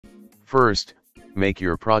First, make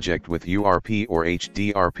your project with URP or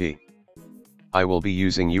HDRP. I will be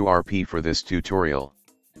using URP for this tutorial.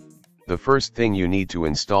 The first thing you need to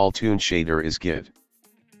install Toon Shader is Git.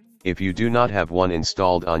 If you do not have one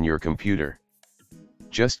installed on your computer,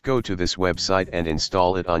 just go to this website and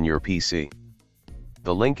install it on your PC.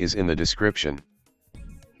 The link is in the description.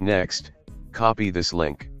 Next, copy this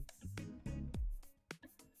link.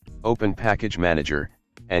 Open Package Manager,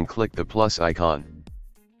 and click the plus icon.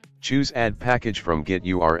 Choose Add Package from Git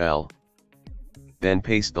URL. Then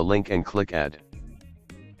paste the link and click Add.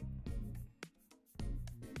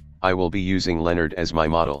 I will be using Leonard as my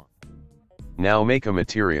model. Now make a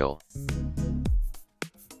material.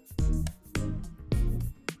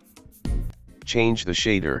 Change the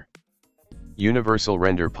shader, Universal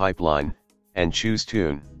Render Pipeline, and choose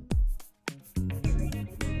Toon.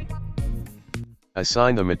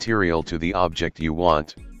 Assign the material to the object you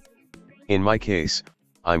want. In my case,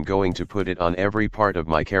 I'm going to put it on every part of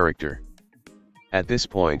my character. At this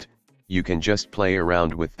point, you can just play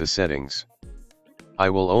around with the settings.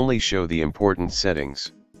 I will only show the important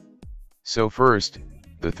settings. So first,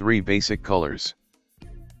 the three basic colors.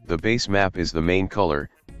 The base map is the main color,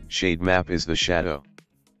 shade map is the shadow.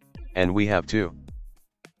 And we have two.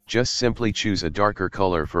 Just simply choose a darker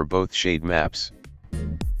color for both shade maps.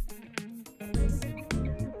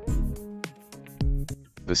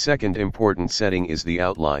 The second important setting is the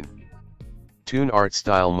outline. Toon art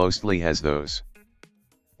style mostly has those.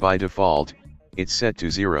 By default, it's set to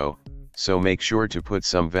 0, so make sure to put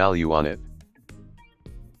some value on it.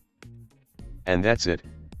 And that's it,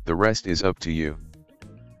 the rest is up to you.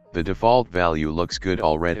 The default value looks good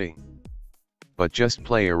already. But just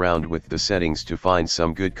play around with the settings to find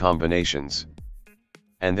some good combinations.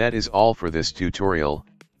 And that is all for this tutorial.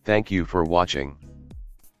 Thank you for watching.